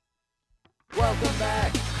Welcome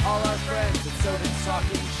back, all our friends. It's Tobin's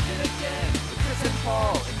talking shit again. With Chris and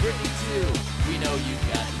Paul and Brittany too. We know you've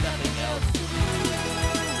got nothing else to do.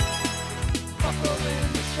 Buckle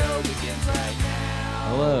in, the show begins right now.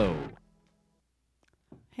 Hello.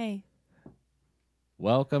 Hey.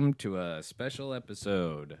 Welcome to a special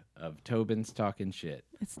episode of Tobin's Talking Shit.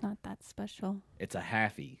 It's not that special. It's a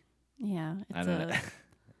halfie. Yeah. It's I don't know.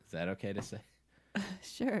 Is that okay to say?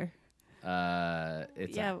 Sure.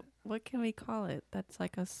 It's what can we call it? That's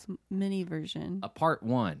like a mini version. a part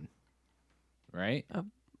one, right? Of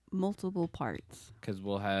multiple parts. Because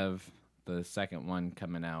we'll have the second one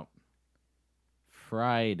coming out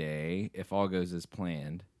Friday, if all goes as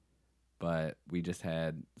planned. But we just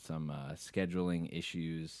had some scheduling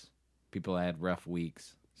issues. People had rough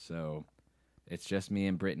weeks. So it's just me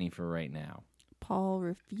and Brittany for right now. Paul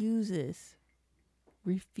refuses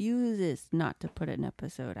not to put an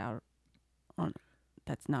episode out on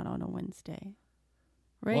that's not on a Wednesday.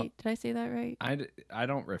 Right? Well, Did I say that right? I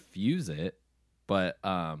don't refuse it, but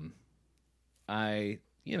I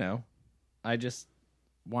just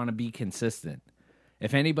want to be consistent.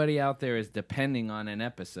 If anybody out there is depending on an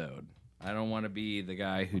episode, I don't want to be the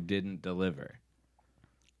guy who didn't deliver.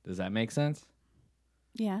 Does that make sense?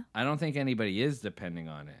 Yeah. I don't think anybody is depending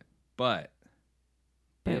on it, but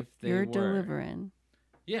if they you're were, delivering.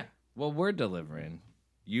 Yeah, well, we're delivering.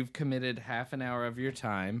 You've committed half an hour of your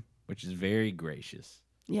time, which is very gracious.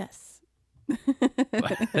 Yes.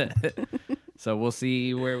 So we'll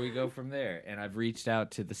see where we go from there. And I've reached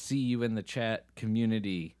out to the See You in the Chat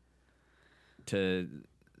community to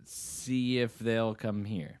see if they'll come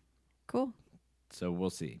here. Cool. So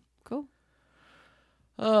we'll see. Cool.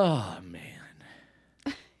 Oh,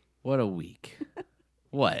 man. What a week.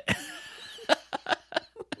 What?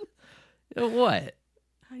 What?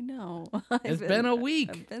 I know. It's been a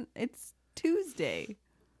week. It's Tuesday.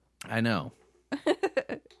 I know.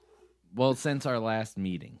 Well, since our last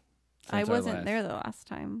meeting. I wasn't there the last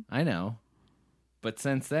time. I know. But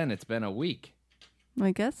since then, it's been a week.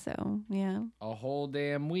 I guess so. Yeah. A whole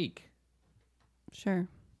damn week. Sure.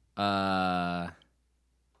 Yeah.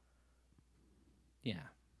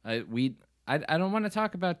 I don't want to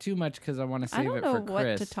talk about too much because I want to save it for Chris. I don't know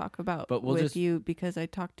what to talk about but we'll with just, you because I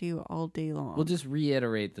talk to you all day long. We'll just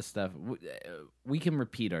reiterate the stuff. We can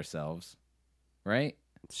repeat ourselves, right?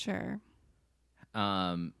 Sure.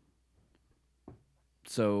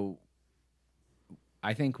 So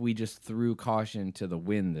I think we just threw caution to the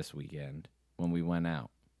wind this weekend when we went out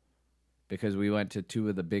because we went to two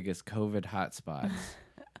of the biggest COVID hotspots.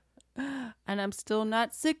 And I'm still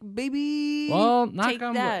not sick, baby. Well, knock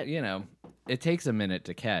on that. wood, it takes a minute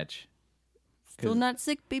to catch. Still not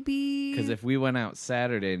sick, baby. Because if we went out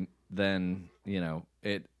Saturday, then,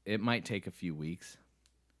 it might take a few weeks.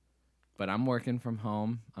 But I'm working from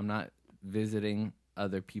home. I'm not visiting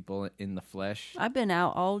other people in the flesh. I've been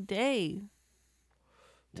out all day.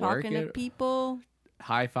 Talking to people.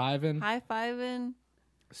 High-fiving.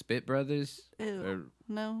 Spit Brothers. Ew.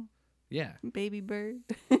 No. Yeah. Baby bird.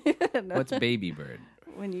 No. What's baby bird?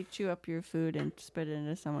 When you chew up your food and spit it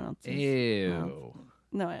into someone else's Ew. mouth.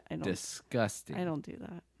 No, I don't. Disgusting. I don't do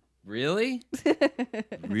that. Really?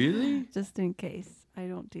 Really? Just in case. I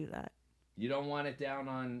don't do that. You don't want it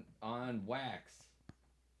down on wax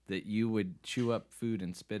that you would chew up food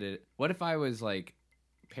and spit it. What if I was like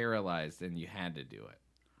paralyzed and you had to do it?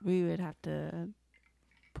 We would have to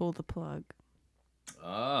pull the plug.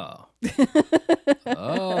 Oh.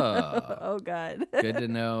 Oh, God. Good to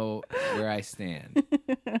know where I stand.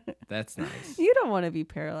 That's nice. You don't want to be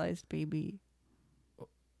paralyzed, baby.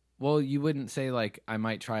 Well, you wouldn't say, like, I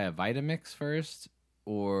might try a Vitamix first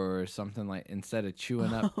or something like, instead of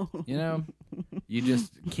chewing up, you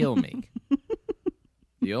just kill me.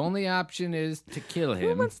 The only option is to kill him.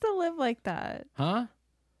 Who wants to live like that? Huh?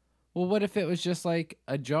 Well, what if it was just like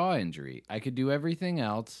a jaw injury? I could do everything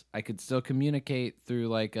else. I could still communicate through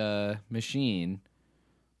like a machine.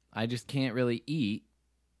 I just can't really eat.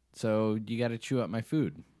 So you got to chew up my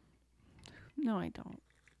food. No, I don't.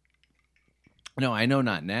 No, I know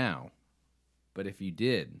not now. But if you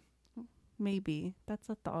did. Maybe. That's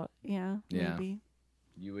a thought. Yeah. Maybe.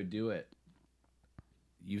 You would do it.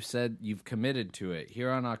 You said you've committed to it.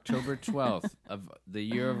 Here on October 12th of the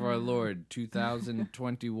year of our Lord,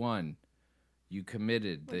 2021, you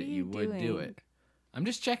committed that you would do it. I'm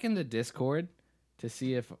just checking the Discord to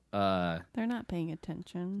see if they're not paying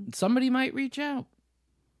attention. Somebody might reach out.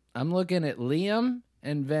 I'm looking at Liam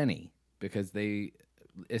and Venny because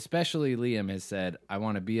especially Liam has said, I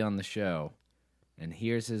want to be on the show, and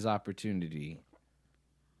here's his opportunity.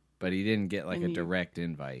 But he didn't get like a direct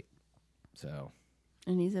invite. So...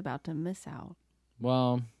 And he's about to miss out.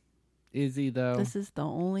 Well, Is he though? This is the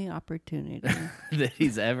only opportunity. That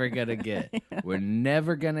he's ever gonna get. We're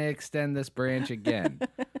never gonna extend this branch again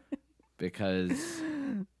because,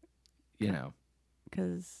 you know,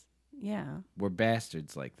 Because, yeah, we're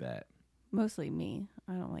bastards like that. mostly me.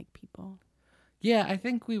 I don't like people. Yeah, I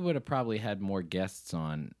think we would have probably had more guests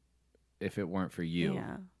on if it weren't for you.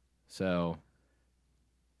 Yeah. So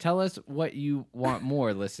tell us what you want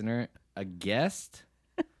more, listener. A guest?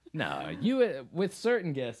 No, you with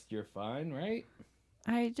certain guests you're fine, right?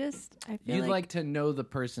 I feel You'd like to know the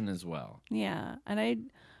person as well. yeah, and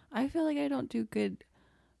I feel like I don't do good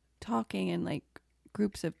talking in like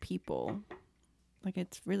groups of people. Like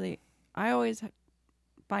it's really, I always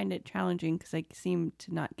find it challenging because I seem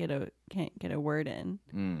to can't get a word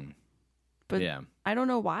in. But yeah. I don't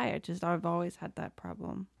know why. I've always had that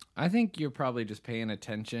problem. I think you're probably just paying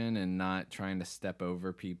attention and not trying to step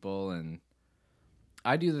over people. And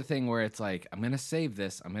I do the thing where it's like, I'm going to save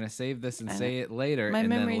this and say it later. My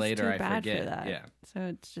And then memory's later too I bad forget. for that. Yeah. So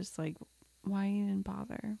it's just like, why even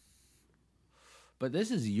bother? But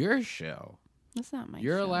this is your show. That's not my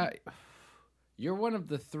You're show. allowed. You're one of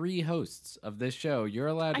the 3 hosts of this show. You're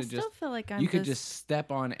allowed I to still just. feel like I'm You could just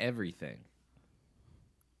step on everything.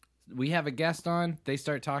 We have a guest on. They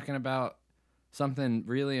start talking about something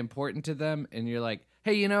really important to them, and you're like,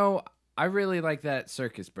 "Hey, you know, I really like that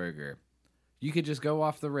circus burger." You could just go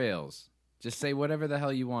off the rails. Just say whatever the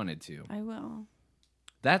hell you wanted to. I will.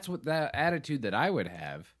 That's what the attitude that I would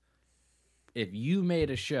have if you made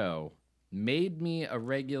a show, made me a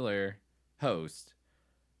regular host,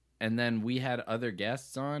 and then we had other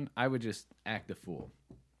guests on. I would just act a fool.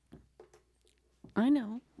 I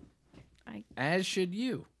know. As should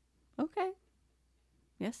you. Okay.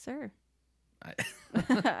 Yes, sir. I,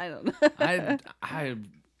 I don't know.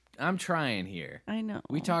 I'm trying here. I know.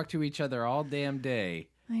 We talk to each other all damn day,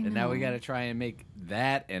 I and now we know. got to try and make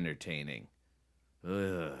that entertaining.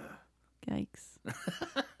 Ugh. Yikes.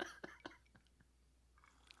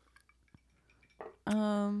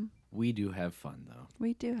 We do have fun though.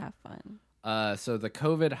 We do have fun. So the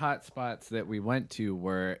COVID hotspots that we went to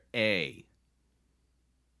were A.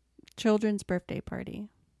 Children's birthday party.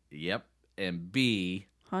 Yep, and B.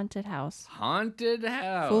 Haunted house. Haunted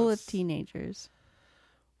house Full of teenagers.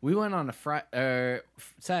 We went on a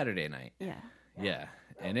Saturday night. Yeah. Yeah,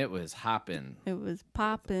 and it was hopping. It was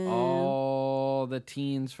popping. All the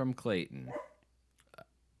teens from Clayton.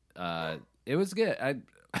 It was good.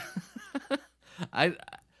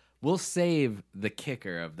 We'll save the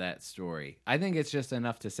kicker of that story. I think it's just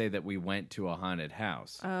enough to say that we went to a haunted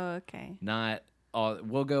house. Oh, okay. Not all.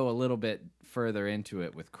 We'll go a little bit further into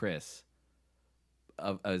it with Chris.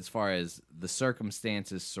 As far as the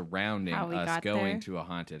circumstances surrounding How we us got going there. to a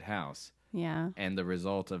haunted house. Yeah. And the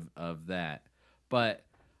result of that. But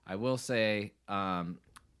I will say, a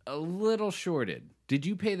little shorted. Did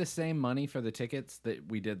you pay the same money for the tickets that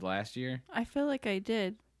we did last year? I feel like I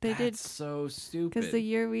did. They That's so stupid. because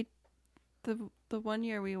the 1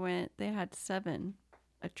 year we went, they had 7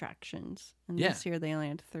 attractions, and Yeah. this year they only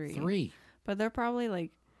had 3. 3. But they're probably like,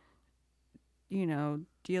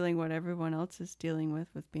 dealing what everyone else is dealing with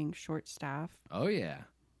being short staffed. Oh yeah.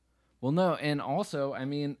 Well, no, and also, I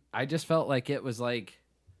mean, I just felt like it was like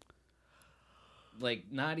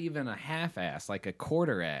not even a half ass, like a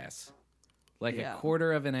quarter ass. Like Yeah. a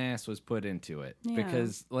quarter of an ass was put into it Yeah.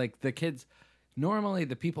 because like the kids normally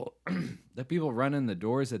the people the people running the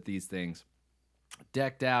doors at these things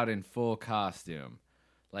decked out in full costume,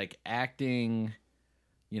 like acting,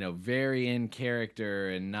 very in character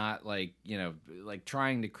and not like, like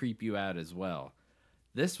trying to creep you out as well.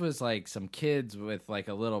 This was like some kids with like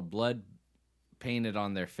a little blood painted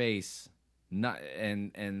on their face,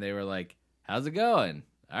 and they were like, "How's it going?"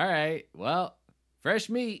 "All right, well, fresh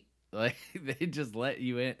meat." Like they just let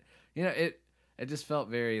you in. It just felt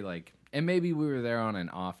very like, and maybe we were there on an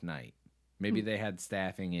off night. Maybe they had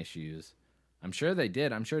staffing issues. I'm sure they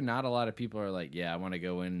did. I'm sure not a lot of people are like, "Yeah, I want to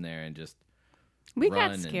go in there and just." We run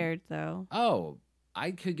got and- scared though. Oh,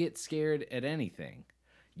 I could get scared at anything.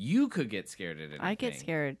 You could get scared at anything. I get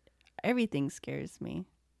scared. Everything scares me.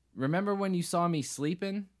 Remember when you saw me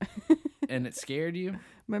sleeping and it scared you?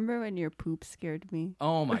 Remember when your poop scared me?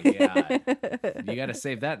 Oh my God. You got to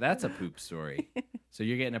save that. That's a poop story. So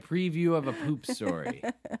you're getting a preview of a poop story.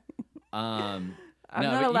 I'm no,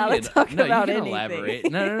 not but allowed you to can- talk no, about you can anything.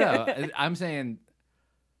 elaborate. No. I'm saying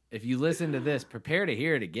if you listen to this, prepare to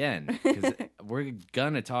hear it again because we're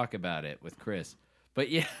going to talk about it with Chris. But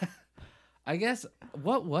yeah, I guess,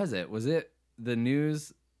 what was it? Was it the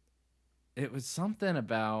news? It was something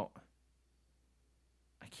about,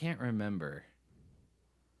 I can't remember.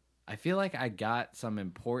 I feel like I got some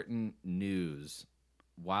important news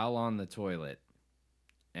while on the toilet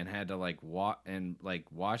and had to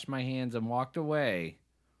wash my hands and walked away,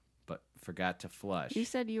 but forgot to flush. You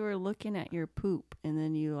said you were looking at your poop, and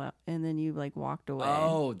then you like walked away.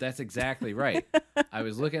 Oh, that's exactly right. I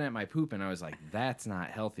was looking at my poop, and I was like, that's not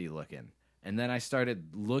healthy looking. And then I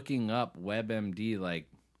started looking up WebMD, like,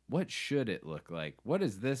 what should it look like? What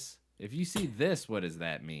is this? If you see this, what does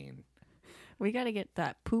that mean? We got to get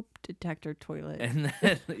that poop detector toilet. And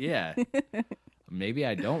then, yeah, maybe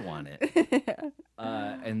I don't want it.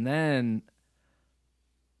 And then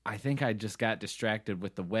I think I just got distracted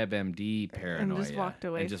with the WebMD paranoia. And just walked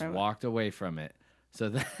away from it. walked away from it.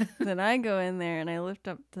 So then I go in there and I lift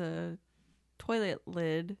up the toilet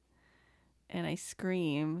lid and I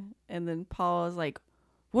scream. And then Paul is like,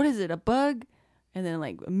 what is it, a bug? And then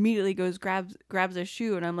like immediately goes, grabs a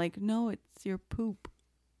shoe. And I'm like, no, it's your poop.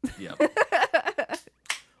 Yep.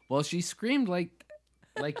 Well, she screamed like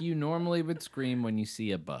you normally would scream when you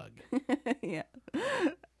see a bug. Yeah,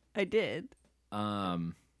 I did.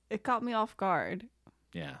 It caught me off guard.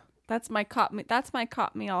 Yeah. That's my caught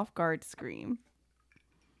me off guard scream.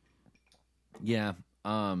 Yeah.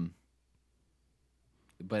 But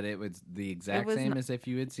it was the exact same as if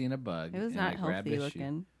you had seen a bug. It was and not I grabbed healthy a looking.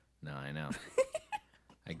 Shoe. No, I know.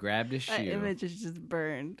 I grabbed a shoe. That image is just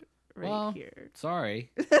burned right here.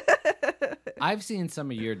 Sorry. I've seen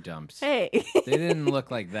some of your dumps. Hey. They didn't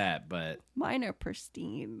look like that, but Mine are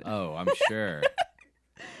pristine. oh, I'm sure.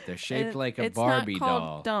 They're shaped like a it's Barbie not called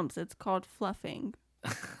doll. dumps. It's called fluffing.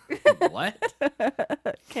 What?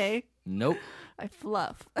 Okay. Nope. I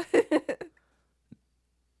fluff.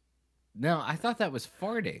 No, I thought that was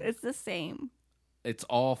farting. It's the same. It's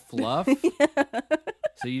all fluff?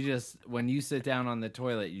 So you just, when you sit down on the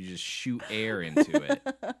toilet, you just shoot air into it.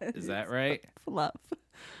 Is that right? Fluff.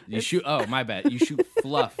 Oh, my bad. You shoot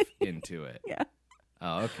fluff into it. Yeah.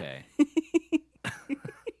 Oh, okay.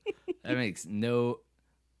 That makes no.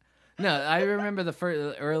 I remember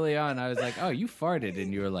early on, I was like, oh, you farted.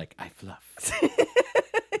 And you were like, I fluff.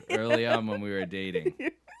 Early on when we were dating.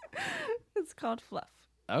 It's called fluff.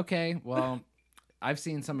 Okay, well, I've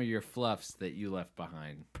seen some of your fluffs that you left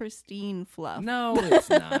behind. Pristine fluff. No, it's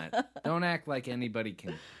not. Don't act like anybody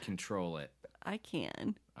can control it. I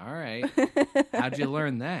can. All right. How'd you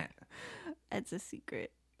learn that? It's a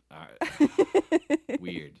secret. All right.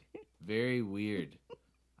 Weird. Very weird.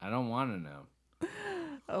 I don't want to know.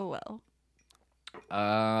 Oh, well.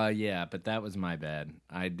 Yeah, but that was my bad.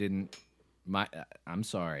 I'm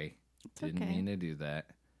sorry. Didn't mean to do that.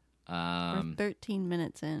 We're 13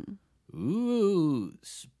 minutes in. Ooh,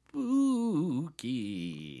 spooky.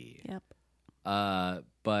 Yep.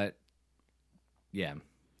 But yeah,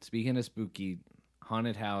 speaking of spooky,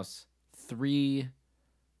 haunted house, three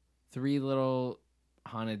little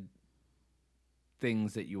haunted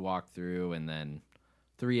things that you walk through, and then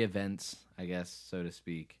 3 events, I guess, so to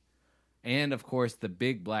speak. And of course, the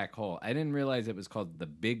big black hole. I didn't realize it was called the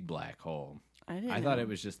big black hole. I thought it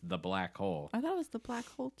was just the black hole. I thought it was the black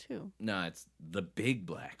hole too. No, it's the big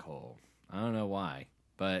black hole. I don't know why,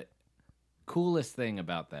 but coolest thing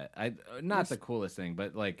about that. Not the coolest thing,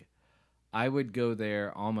 but like I would go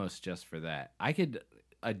there almost just for that.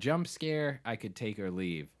 A jump scare I could take or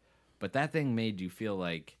leave, but that thing made you feel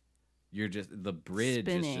like you're just the bridge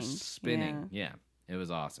is just spinning. Yeah, it was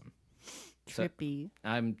awesome. Trippy. So,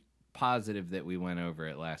 I'm positive that we went over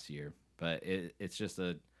it last year, but it's just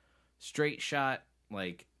a straight shot,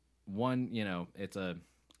 like one, it's a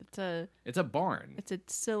barn. It's a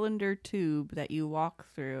cylinder tube that you walk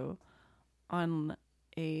through on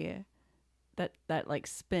that like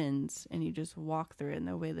spins, and you just walk through it, and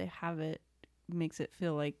the way they have it makes it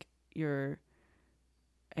feel like you're,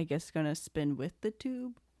 I guess, gonna spin with the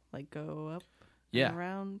tube, like go up and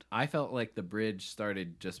around. I felt like the bridge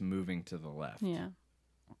started just moving to the left. Yeah.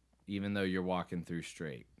 Even though you're walking through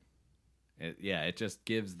straight. It just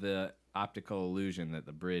gives the optical illusion that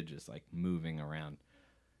the bridge is like moving around.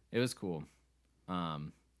 It was cool.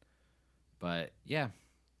 But yeah,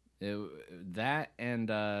 it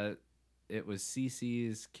was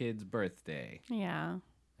Cece's kid's birthday. Yeah.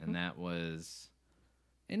 And that was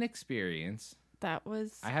an experience. That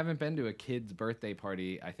was. I haven't been to a kid's birthday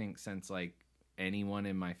party, I think, since like anyone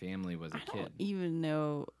in my family was a kid. I don't even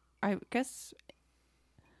know. I guess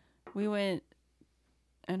we went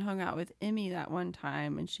and hung out with Emmy that one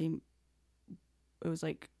time, and it was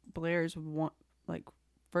like Blair's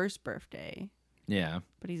first birthday. Yeah.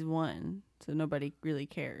 But he's 1, so nobody really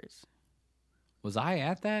cares. Was I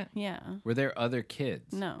at that? Yeah. Were there other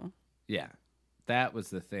kids? No. Yeah. That was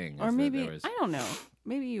the thing. Or maybe, I don't know.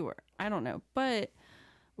 Maybe you were. I don't know. But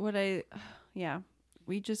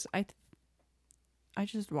I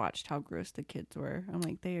just watched how gross the kids were. I'm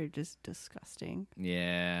like, they are just disgusting.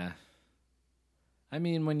 Yeah. I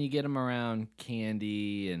mean, when you get them around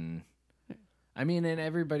candy and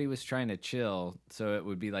everybody was trying to chill, so it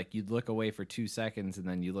would be like you'd look away for 2 seconds and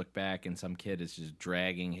then you look back and some kid is just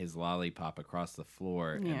dragging his lollipop across the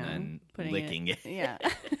floor and then licking it. Yeah.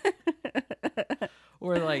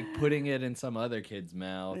 Or like putting it in some other kid's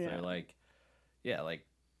mouth or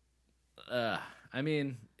I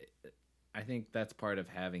mean, I think that's part of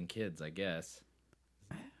having kids, I guess.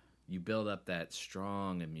 You build up that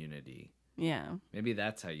strong immunity. Yeah. Maybe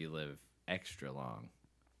that's how you live extra long.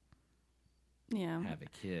 Yeah. Have a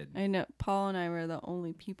kid. I know. Paul and I were the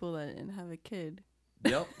only people that didn't have a kid.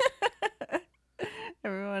 Yep.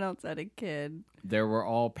 Everyone else had a kid. There were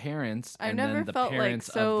all parents, I and never then the felt parents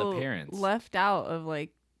like so of the parents. left out of like,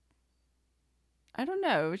 I don't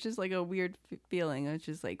know. It was just like a weird feeling. It was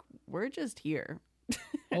just like, we're just here.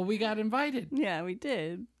 Well, we got invited. Yeah, we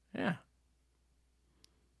did. Yeah.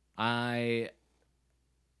 I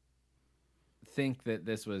think that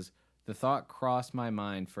the thought crossed my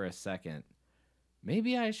mind for a second.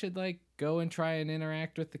 Maybe I should like go and try and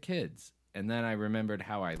interact with the kids. And then I remembered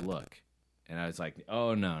how I look. And I was like,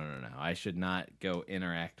 oh, no. I should not go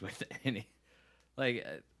interact with any. Like,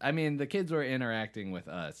 I mean, the kids were interacting with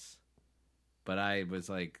us. But I was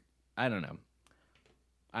like, I don't know.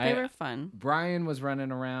 They were fun. Brian was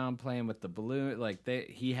running around playing with the balloon. Like,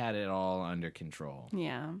 he had it all under control.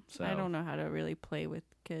 Yeah. So, I don't know how to really play with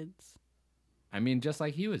kids. I mean, just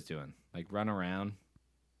like he was doing. Like, run around.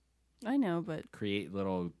 I know, but... Create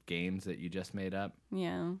little games that you just made up.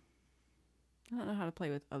 Yeah. I don't know how to play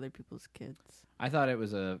with other people's kids. I thought it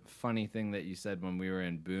was a funny thing that you said when we were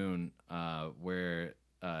in Boone, where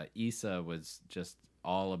Issa was just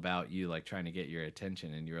all about you, like, trying to get your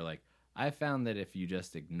attention. And you were like, I found that if you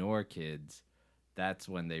just ignore kids, that's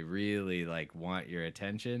when they really, like, want your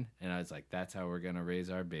attention. And I was like, that's how we're going to raise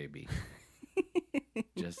our baby.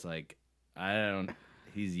 Just like,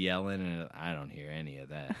 he's yelling and I don't hear any of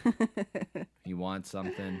that. He wants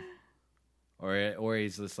something. Or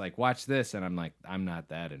he's just like, watch this. And I'm like, I'm not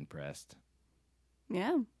that impressed.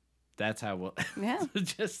 Yeah. That's how we'll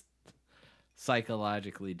just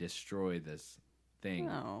psychologically destroy this thing.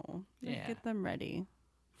 No. Yeah. Get them ready.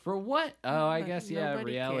 For what? Oh, I But guess, nobody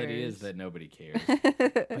reality cares. is that nobody cares.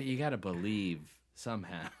 But you got to believe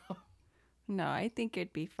somehow. No, I think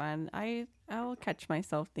it'd be fun. I'll catch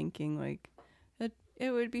myself thinking like it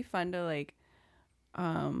would be fun to like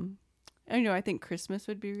I think Christmas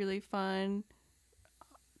would be really fun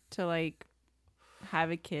to like have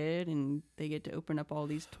a kid and they get to open up all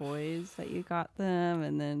these toys that you got them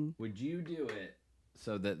and then Would you do it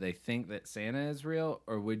so that they think that Santa is real,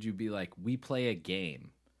 or would you be like, we play a game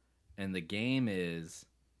and the game is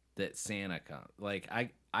that Santa comes? Like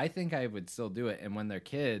I think I would still do it, and when they're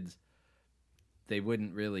kids they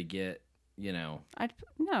wouldn't really get, we'd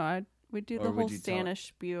do Or the would whole you tell- Santa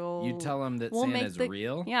spiel. You tell them that We'll make Santa's the-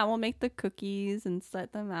 real? Yeah, we'll make the cookies and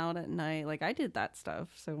set them out at night. Like I did that stuff,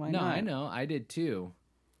 so why No, not? I know. I did too.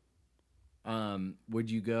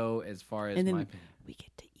 Would you go as far as And then my... we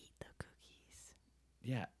get to eat the cookies.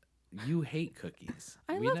 Yeah. You hate cookies.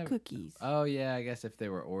 I We love never- cookies. Oh, yeah, I guess if they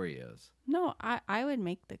were Oreos. No, I would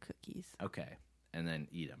make the cookies. Okay. And then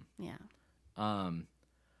eat them. Yeah.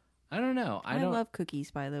 I don't know. I love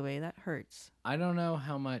cookies, by the way. That hurts. I don't know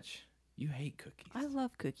how much you hate cookies. I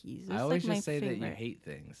love cookies. I It's always like my just say that you favorite. hate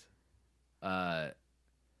things.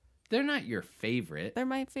 They're not your favorite. They're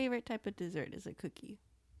my favorite type of dessert is a cookie.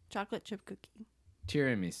 Chocolate chip cookie.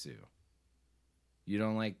 Tiramisu. You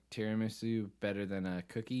don't like tiramisu better than a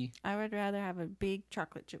cookie? I would rather have a big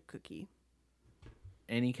chocolate chip cookie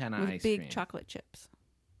Any kind of with ice big cream. chocolate chips.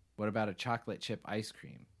 What about a chocolate chip ice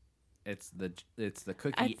cream? It's the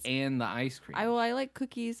cookie It's- and the ice cream. I like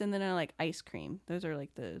cookies and then I like ice cream. Those are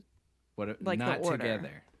like the What? like the not order.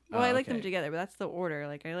 together. well, Oh, I like them okay. together, but that's the order.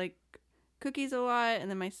 Like I like cookies a lot, and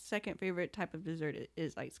then my second favorite type of dessert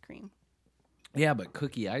is ice cream. Yeah, but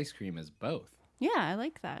cookie ice cream is both. Yeah, I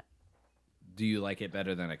like that. Do you like it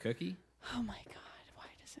better than a cookie? Oh my god, why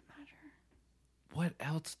does it matter? What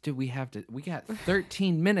else do we have to... We got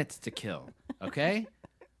 13 minutes to kill, okay?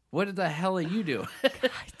 What the hell are you doing?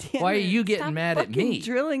 Damn Why are it. you getting Stop mad at fucking me?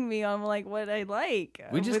 drilling me on like what I like.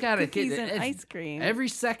 We just with gotta cookies get and it's- ice cream. Every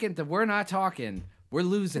second that we're not talking, we're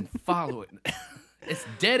losing following. It's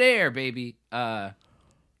dead air, baby. No,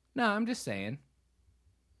 I'm just saying.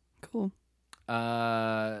 Cool.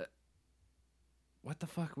 What the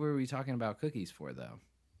fuck were we talking about cookies for, though?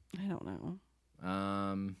 I don't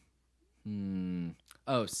know.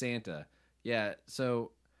 Oh, Santa. Yeah,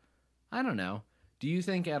 so I don't know. Do you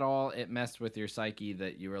think at all it messed with your psyche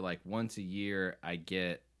that you were like, once a year I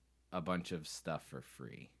get a bunch of stuff for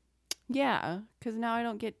free? Yeah, because now I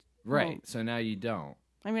don't get Right. well, So now you don't.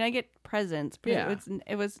 I mean, I get presents, but Yeah.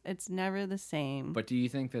 it's never the same. But do you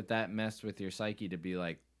think that messed with your psyche to be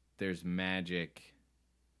like, there's magic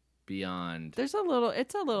beyond? It's a little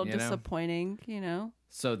You know? disappointing, you know.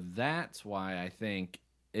 So that's why I think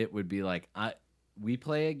it would be like, we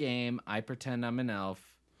play a game, I pretend I'm an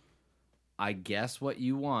elf, I guess what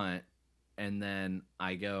you want, and then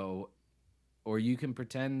I go, or you can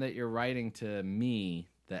pretend that you're writing to me,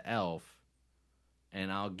 the elf,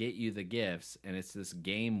 and I'll get you the gifts, and it's this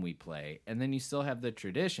game we play, and then you still have the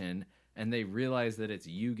tradition, and they realize that it's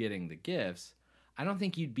you getting the gifts. I don't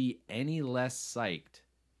think you'd be any less psyched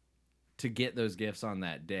to get those gifts on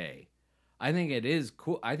that day. I think it is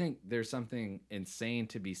cool. I think there's something insane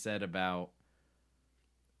to be said about,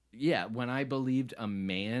 yeah, when I believed a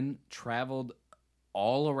man traveled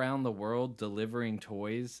all around the world delivering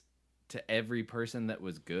toys to every person that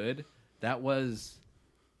was good, that was,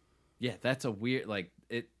 yeah, that's a weird, like,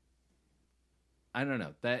 it, I don't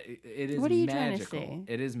know, that, it is What are you magical. trying to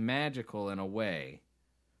say? It is magical in a way,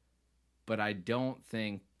 but I don't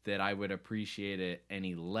think that I would appreciate it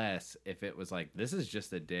any less if it was like, this is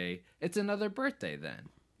just a day, it's another birthday then,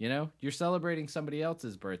 you know? You're celebrating somebody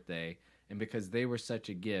else's birthday, and because they were such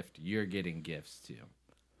a gift, you're getting gifts too.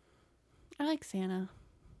 I like Santa.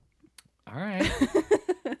 All right.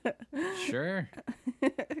 Sure.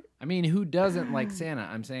 I mean, who doesn't like Santa?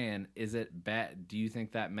 I'm saying, is it bad? Do you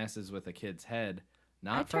think that messes with a kid's head?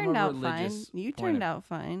 Not I from turned a out fine. religious You point turned of- out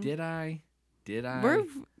fine. Did I? We're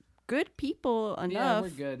good people enough. Yeah, we're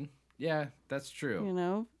good. Yeah, that's true. You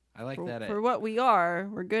know, I like for, that. for what we are,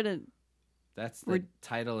 we're good at. That's the we're-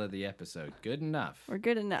 title of the episode. Good enough. We're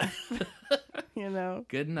good enough. You know,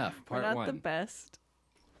 Good enough. Part we're not one. the best.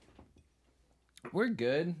 We're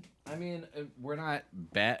good. I mean, we're not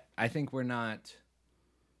bad. I think we're not.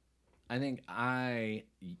 I think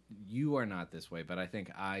you are not this way, but I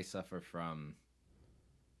think I suffer from,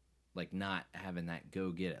 like, not having that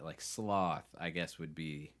go get it. Like, sloth, I guess, would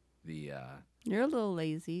be the, You're a little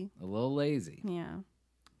lazy. a little lazy. Yeah,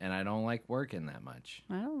 And I don't like working that much.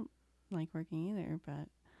 I don't like working either, but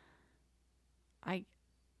I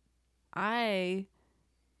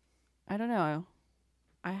don't know.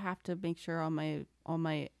 I have to make sure all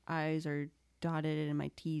my I's are dotted and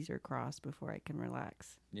my T's are crossed before I can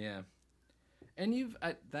relax. Yeah. And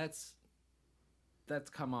that's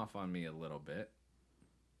come off on me a little bit.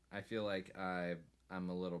 I feel like I'm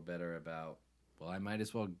a little better about, well, I might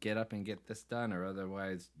as well get up and get this done, or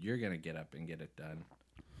otherwise you're going to get up and get it done.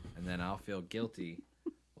 And then I'll feel guilty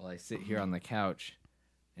while I sit here on the couch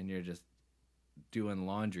and you're just doing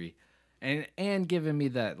laundry and giving me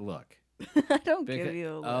that look. I don't give you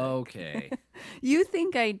a look. Okay. You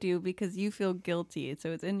think I do because you feel guilty,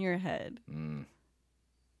 so it's in your head.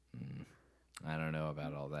 I don't know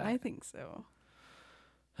about all that. I think so.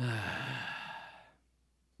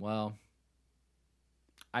 Well,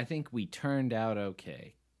 I think we turned out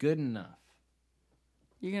okay. Good enough.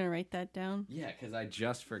 You're going to write that down? Yeah, because I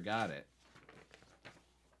just forgot it.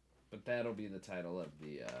 But that'll be the title of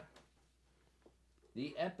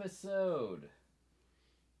the episode.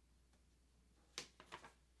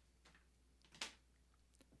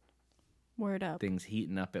 Word up. Things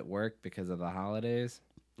heating up at work because of the holidays.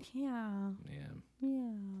 Yeah. Yeah, Yeah.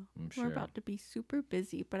 I'm sure. We're about to be super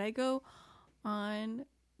busy, but I go on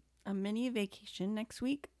a mini vacation next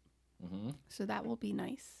week. Mm-hmm. So that will be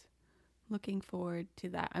nice. Looking forward to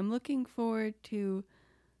that. I'm looking forward to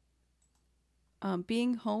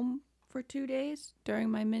being home for 2 days during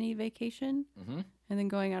my mini vacation Mm-hmm. and then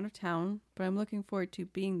going out of town. But I'm looking forward to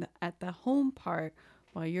being at the home part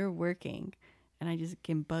while you're working and I just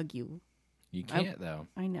can bug you. You can't, though.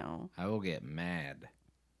 I know. I will get mad.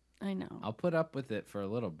 I know. I'll put up with it for a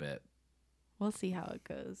little bit. We'll see how it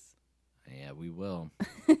goes. Yeah, we will.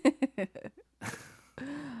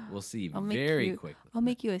 We'll see I'll make very you- quickly. I'll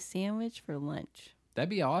make you a sandwich for lunch. That'd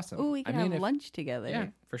be awesome. Oh, we can have if- lunch together. Yeah,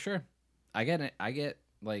 for sure. I get it. I get,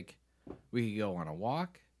 like, we could go on a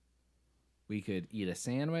walk. We could eat a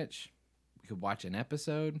sandwich. We could watch an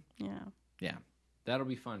episode. Yeah. Yeah, that'll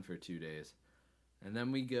be fun for 2 days. And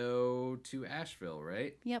then we go to Asheville,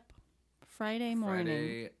 right? Yep. Friday morning.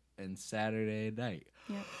 Friday and Saturday night.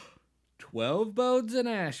 Yep. 12 boats in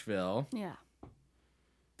Asheville. Yeah.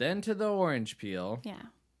 Then to the Orange Peel. Yeah.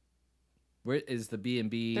 Where is the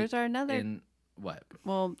B&B? There's our another. in what?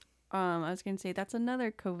 Well, I was gonna say that's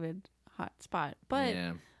another COVID hot spot, but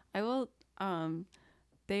yeah. I will.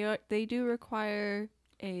 They do require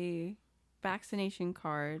a vaccination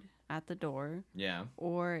card at the door Yeah.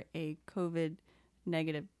 or a COVID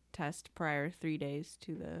negative test prior 3 days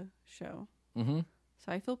to the show. Mm-hmm.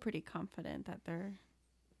 So I feel pretty confident that they're...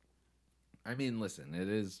 I mean, listen, it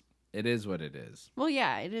is what it is. Well,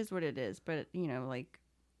 yeah, it is what it is. But, you know, like...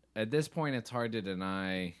 At this point, it's hard to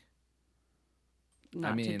deny...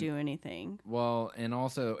 Not to do anything. Well, and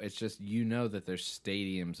also, it's just, you know that there's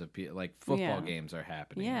stadiums of people... Like, football games are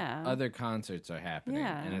happening. Yeah. Other concerts are happening.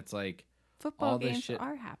 Yeah. And it's like... Football games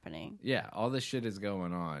are happening. Yeah, all this shit is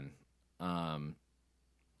going on.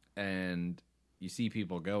 And you see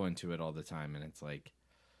people go into it all the time, and it's like...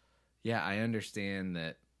 Yeah, I understand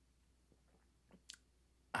that...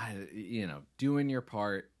 doing your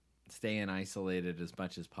part, staying isolated as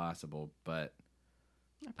much as possible, but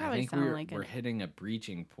I think we're hitting a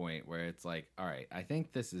breaching point where it's like, all right, I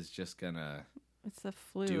think this is just gonna it's the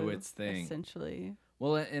flu do its thing essentially.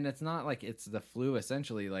 Well, and it's not like it's the flu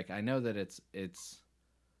essentially. Like, I know that it's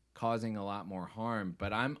causing a lot more harm,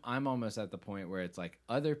 but I'm almost at the point where it's like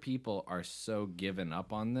other people are so given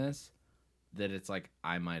up on this that it's like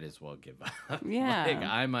I might as well give up. Yeah, like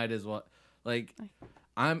I might as well like.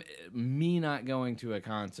 Me not going to a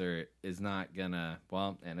concert is not gonna,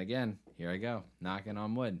 well, and again, here I go, knocking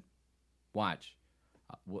on wood. Watch.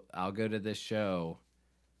 I'll go to this show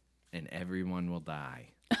and everyone will die.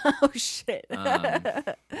 Oh, shit. I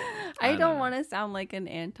don't know. want to sound like an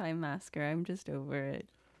anti-masker. I'm just over it.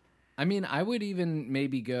 I mean, I would even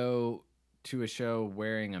maybe go to a show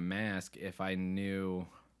wearing a mask if I knew...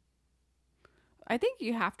 I think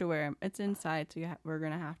you have to wear. It's inside, so we're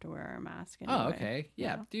gonna have to wear our mask. Anyway. Oh, okay,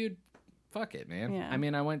 yeah, dude, fuck it, man. Yeah. I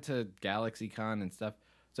mean, I went to GalaxyCon and stuff,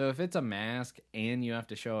 so if it's a mask and you have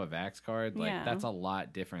to show a Vax card, like that's a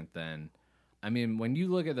lot different than. I mean, when you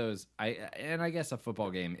look at those, I guess a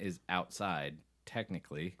football game is outside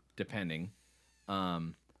technically, depending,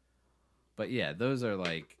 but yeah, those are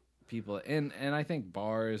like people, and I think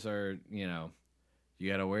bars are, you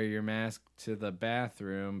got to wear your mask to the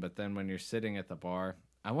bathroom, but then when you're sitting at the bar,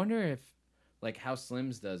 I wonder if, like, how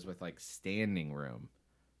Slim's does with, like, standing room.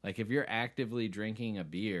 Like, if you're actively drinking a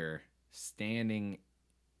beer standing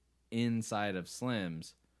inside of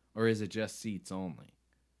Slim's, or is it just seats only?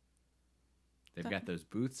 They've got those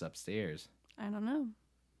booths upstairs. I don't know.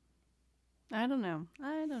 I don't know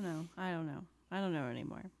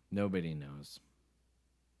anymore. Nobody knows.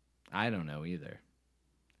 I don't know either.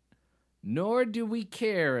 Nor do we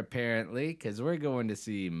care, apparently, because we're going to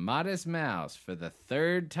see Modest Mouse for the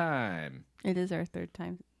third time. It is our third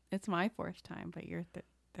time. It's my fourth time, but your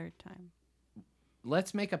third time.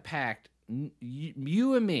 Let's make a pact.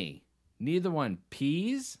 You and me, neither one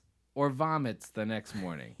pees or vomits the next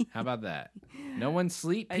morning. How about that? No one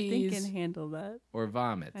sleep pees I think can handle that. or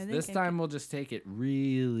vomits. This time we'll just take it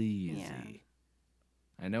really easy.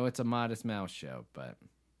 Yeah. I know it's a Modest Mouse show, but...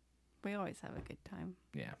 We always have a good time.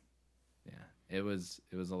 Yeah. Yeah, it was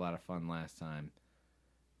a lot of fun last time,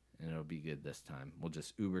 and it'll be good this time. We'll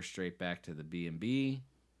just Uber straight back to the B&B,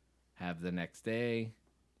 have the next day.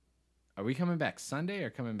 Are we coming back Sunday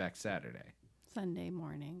or coming back Saturday? Sunday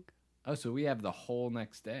morning. Oh, so we have the whole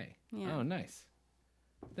next day. Yeah. Oh, nice.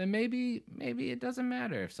 Then maybe it doesn't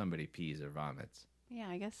matter if somebody pees or vomits. Yeah,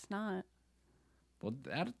 I guess not. Well,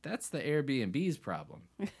 that's the Airbnb's problem.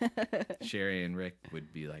 Sherry and Rick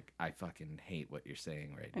would be like, I fucking hate what you're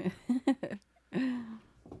saying right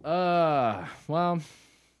now. Well,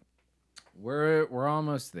 we're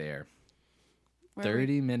almost there.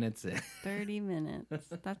 30 minutes in. 30 minutes.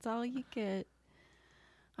 That's all you get.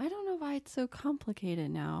 I don't know why it's so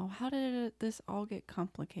complicated now. How did this all get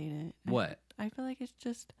complicated? What? I feel like it's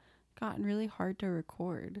just gotten really hard to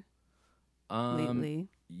record lately.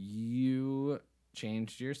 You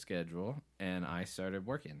changed your schedule and I started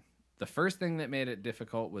working. The first thing that made it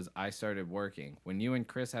difficult was I started working. When you and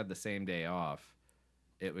Chris had the same day off,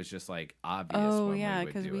 it was just like obvious. Oh, yeah,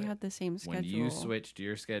 because we had the same schedule. When you switched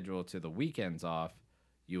your schedule to the weekends off,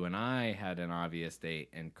 you and I had an obvious date,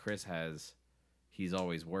 and Chris he's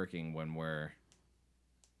always working when we're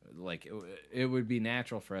like, it would be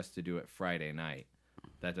natural for us to do it Friday night.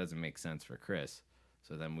 That doesn't make sense for Chris.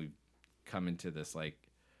 So then we come into this like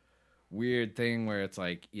weird thing where it's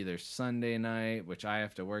like either Sunday night, which I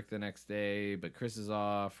have to work the next day, but Chris is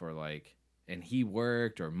off, or like, and he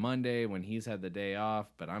worked, or Monday when he's had the day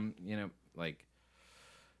off, but I'm, like,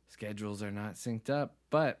 schedules are not synced up,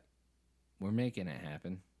 but we're making it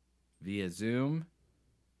happen via Zoom,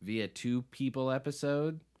 via 2 people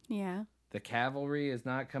episode. Yeah. The cavalry is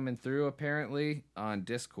not coming through apparently on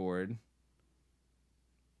Discord.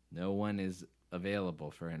 No one is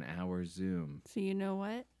available for an hour Zoom. So you know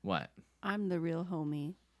what? What? I'm the real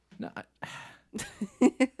homie. No,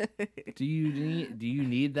 Do you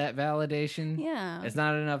need that validation? Yeah. It's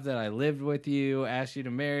not enough that I lived with you, asked you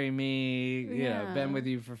to marry me, Yeah. been with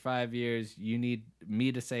you for 5 years. You need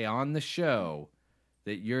me to say on the show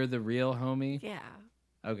that you're the real homie? Yeah.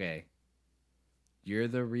 Okay. You're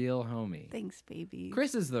the real homie. Thanks, baby.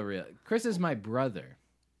 Chris is my brother.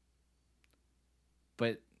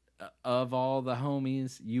 But of all the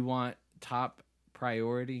homies, you want top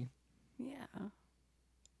priority? Yeah.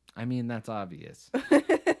 I mean, that's obvious.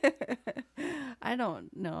 I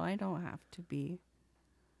don't know. I don't have to be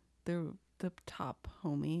the top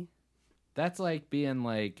homie. That's like being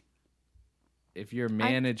like, if you're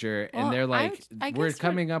manager and well, they're like, I we're guess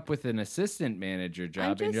coming up with an assistant manager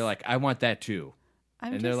job, and you're just- like, I want that too.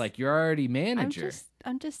 I'm And just, they're like, you're already manager.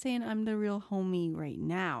 I'm just saying I'm the real homie right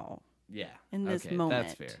now. Yeah. in this okay, moment.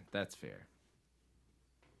 That's fair. That's fair.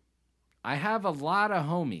 I have a lot of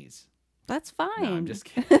homies. That's fine. No, I'm just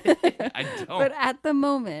kidding. I don't. But at the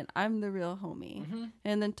moment, I'm the real homie. Mhm.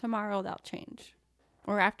 And then tomorrow that'll change.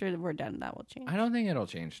 Or after we're done, that will change. I don't think it'll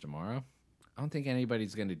change tomorrow. I don't think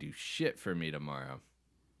anybody's going to do shit for me tomorrow.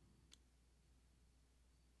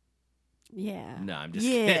 Yeah. No, I'm just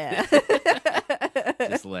Yeah. kidding.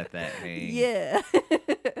 Just let that hang. Yeah.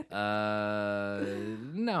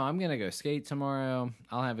 No, I'm going to go skate tomorrow.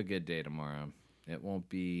 I'll have a good day tomorrow. It won't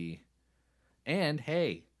be... And,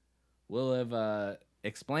 hey, we'll have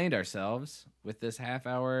explained ourselves with this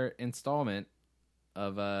half-hour installment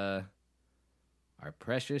of our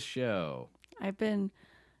precious show. I've been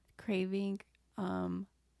craving some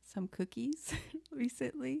cookies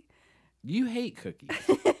recently. You hate cookies.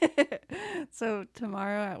 So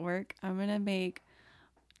tomorrow at work, I'm going to make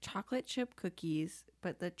chocolate chip cookies,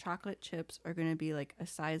 but the chocolate chips are going to be like a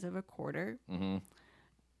size of a quarter. Mm-hmm.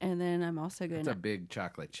 And then I'm also going It's to... a big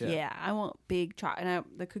chocolate chip. Yeah, I want big chocolate. And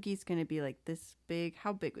the cookie's going to be like this big.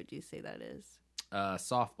 How big would you say that is?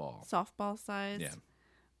 Softball. Softball size? Yeah.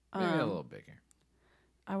 Maybe a little bigger.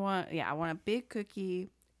 I want a big cookie,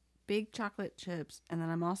 big chocolate chips, and then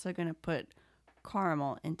I'm also going to put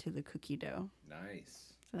caramel into the cookie dough. Nice.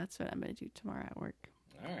 So that's what I'm going to do tomorrow at work.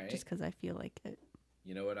 All right. Just because I feel like it.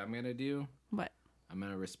 You know what I'm going to do? What? I'm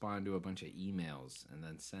going to respond to a bunch of emails and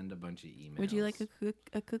then send a bunch of emails. Would you like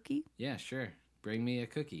a cookie? Yeah, sure. Bring me a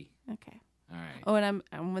cookie. Okay. All right. Oh,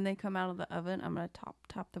 and when they come out of the oven, I'm going to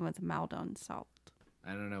top them with Maldon salt.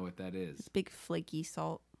 I don't know what that It's is. big flaky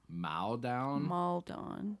salt. Maldown?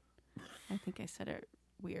 Maldon. I think I said it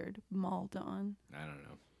weird. Maldon. I don't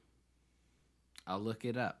know. I'll look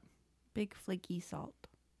it up. Big flaky salt.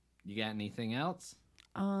 You got anything else?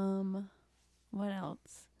 What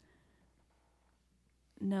else?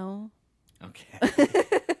 No. Okay.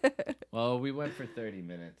 Well, we went for 30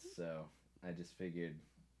 minutes, so I just figured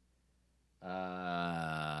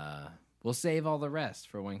we'll save all the rest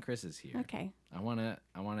for when Chris is here. Okay. I want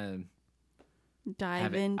to Dive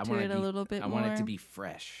have it. I into want it a little bit I more. want it to be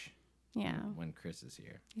fresh. Yeah. When Chris is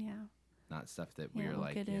here, Yeah. not stuff that Yeah, we're we'll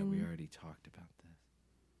like, get we in- already talked about this.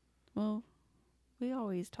 Well, we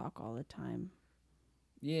always talk all the time.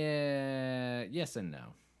 Yeah. Yes and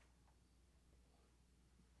no.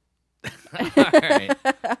 All right.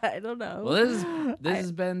 I don't know. Well, this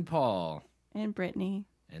has been Paul, And Brittany.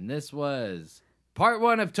 and this was part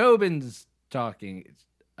 1 of Tobin's talking.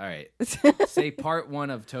 All right, say part 1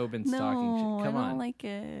 of Tobin's talking shit. No, Come I don't on. like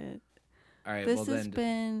it. All right. This well has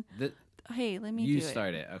then, been. Hey, let me you do it.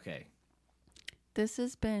 start it. Okay, This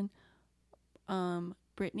has been,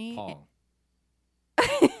 Brittany. Paul.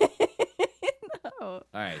 No. All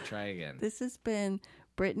right, try again. This has been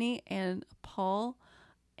Brittany and Paul,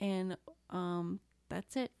 and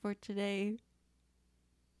that's it for today.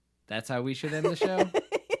 That's how we should end the show.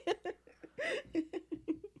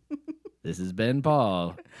 This has been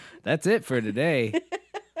Paul. That's it for today.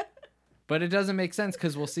 But it doesn't make sense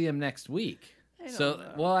because we'll see him next week. don't So,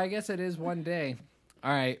 know. well, I guess it is one day.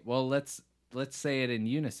 All right. Well, let's say it in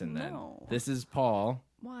unison then. No. This is Paul.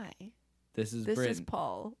 Why? This is This Brit. is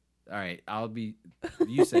Paul. All right.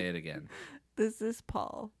 You say it again. This is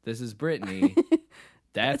Paul. This is Brittany.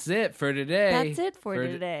 That's it for today. That's it for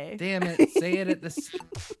today. Damn it. Say it at this.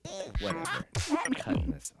 Whatever. I'm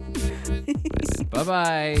cutting this.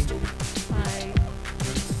 Bye-bye. Bye.